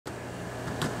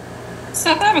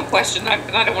Seth, I have a question. I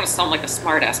don't want to sound like a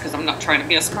smartass because I'm not trying to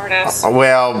be a smartass.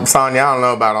 Well, Sonia, I don't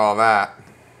know about all that.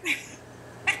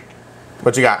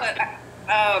 What you got?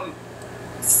 But,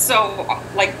 so,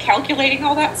 like, calculating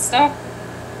all that stuff,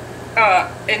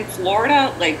 in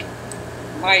Florida, like,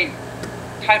 my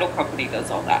title company does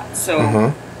all that. So,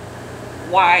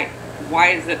 why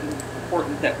is it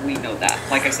important that we know that?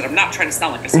 Like I said, I'm not trying to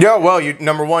sound like a smartass. Yeah, well,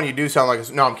 number one, you do sound like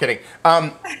a... No, I'm kidding.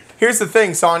 Here's the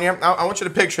thing, Sonia. I want you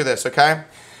to picture this, okay?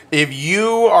 If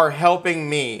you are helping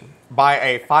me buy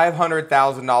a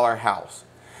 $500,000 house,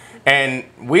 and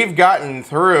we've gotten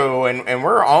through, and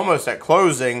we're almost at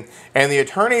closing, and the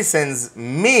attorney sends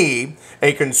me,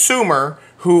 a consumer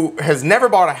who has never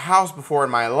bought a house before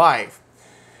in my life,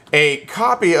 a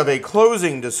copy of a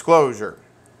closing disclosure,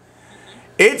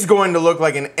 it's going to look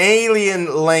like an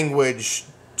alien language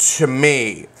to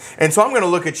me. And so I'm going to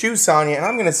look at you, Sonia, and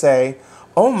I'm going to say,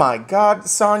 oh my God,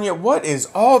 Sonia, what is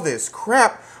all this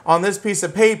crap on this piece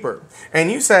of paper? And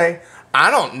you say,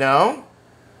 I don't know.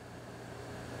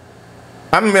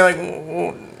 I'm going to be like,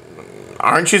 well,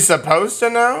 aren't you supposed to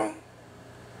know?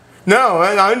 No,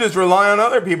 I just rely on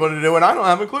other people to do it. I don't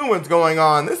have a clue what's going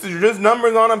on. This is just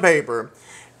numbers on a paper.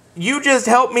 You just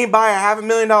helped me buy a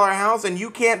 $500,000 house and you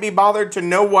can't be bothered to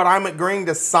know what I'm agreeing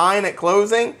to sign at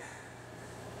closing?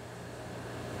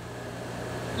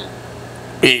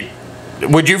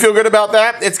 Would you feel good about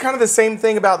that? It's kind of the same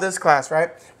thing about this class, right?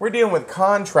 We're dealing with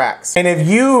contracts. And if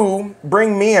you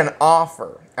bring me an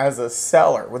offer as a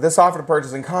seller with this offer to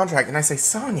purchase and contract, and I say,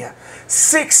 Sonia,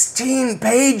 16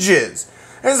 pages.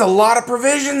 There's a lot of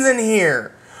provisions in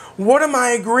here. What am I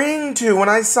agreeing to when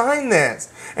I sign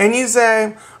this? And you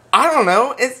say, I don't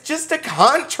know. It's just a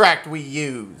contract we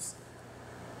use.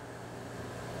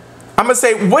 I'm going to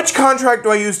say, which contract do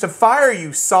I use to fire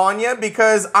you, Sonia?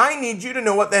 Because I need you to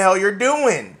know what the hell you're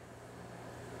doing.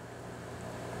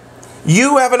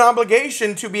 You have an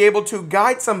obligation to be able to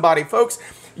guide somebody. Folks,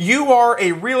 you are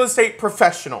a real estate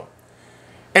professional.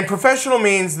 And professional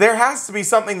means there has to be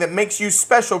something that makes you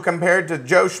special compared to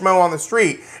Joe Schmo on the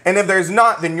street. And if there's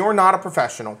not, then you're not a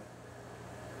professional.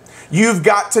 You've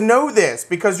got to know this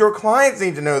because your clients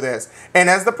need to know this. And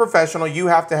as the professional, you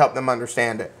have to help them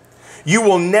understand it. You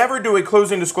will never do a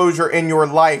closing disclosure in your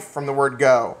life from the word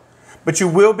go. But you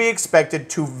will be expected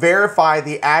to verify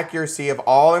the accuracy of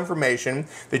all information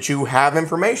that you have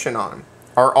information on.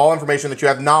 Or all information that you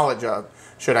have knowledge of,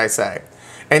 should I say.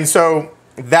 And so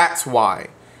that's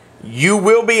why. You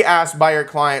will be asked by your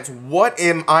clients, what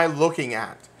am I looking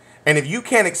at? And if you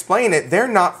can't explain it, they're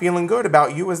not feeling good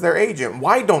about you as their agent.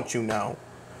 Why don't you know?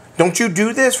 Don't you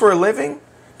do this for a living?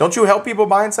 Don't you help people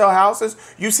buy and sell houses?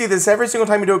 You see this every single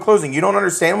time you do a closing. You don't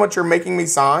understand what you're making me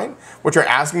sign? What you're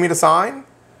asking me to sign?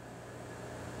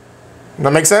 Does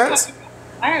that make sense?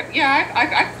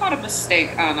 I caught a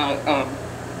mistake on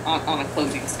a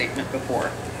closing statement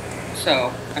before.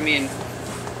 So, I mean...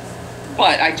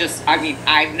 But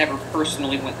I've never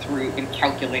personally went through and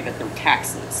calculated their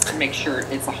taxes to make sure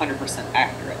it's 100%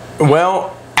 accurate.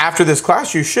 Well, after this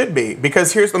class, you should be.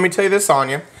 Because let me tell you this,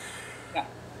 Sonia. Yeah.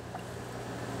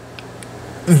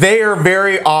 They are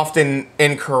very often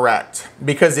incorrect.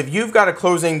 Because if you've got a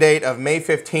closing date of May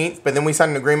 15th, but then we sign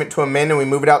an agreement to amend and we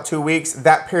move it out 2 weeks,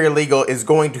 that paralegal is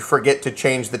going to forget to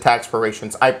change the tax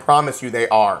prorations. I promise you they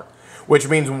are. Which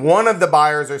means one of the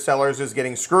buyers or sellers is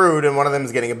getting screwed and one of them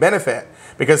is getting a benefit.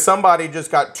 Because somebody just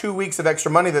got 2 weeks of extra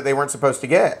money that they weren't supposed to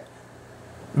get.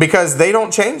 Because they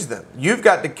don't change them. You've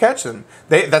got to catch them.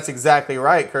 That's exactly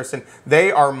right, Kirsten.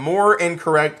 They are more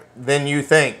incorrect than you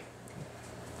think.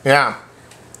 Yeah.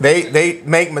 They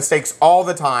make mistakes all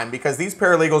the time because these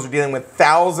paralegals are dealing with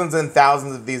thousands and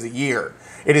thousands of these a year.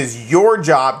 It is your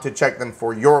job to check them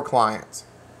for your clients.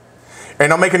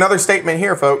 And I'll make another statement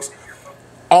here, folks.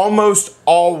 Almost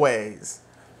always,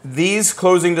 these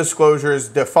closing disclosures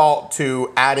default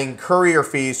to adding courier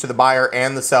fees to the buyer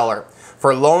and the seller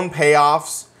for loan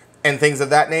payoffs and things of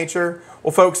that nature.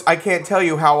 Well, folks, I can't tell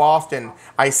you how often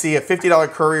I see a $50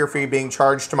 courier fee being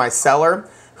charged to my seller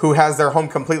who has their home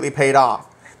completely paid off.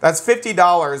 That's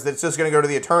 $50 that's just going to go to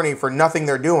the attorney for nothing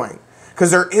they're doing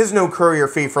because there is no courier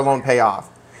fee for loan payoff.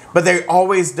 But they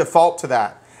always default to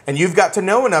that. And you've got to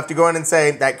know enough to go in and say,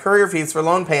 that courier fees for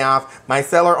loan payoff, my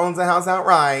seller owns the house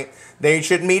outright, they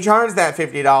shouldn't be charged that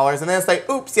 $50. And then say,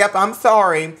 oops, yep, I'm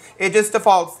sorry, it just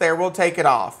defaults there, we'll take it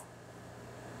off.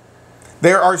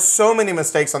 There are so many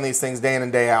mistakes on these things day in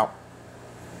and day out.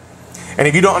 And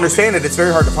if you don't understand it, it's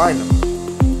very hard to find them.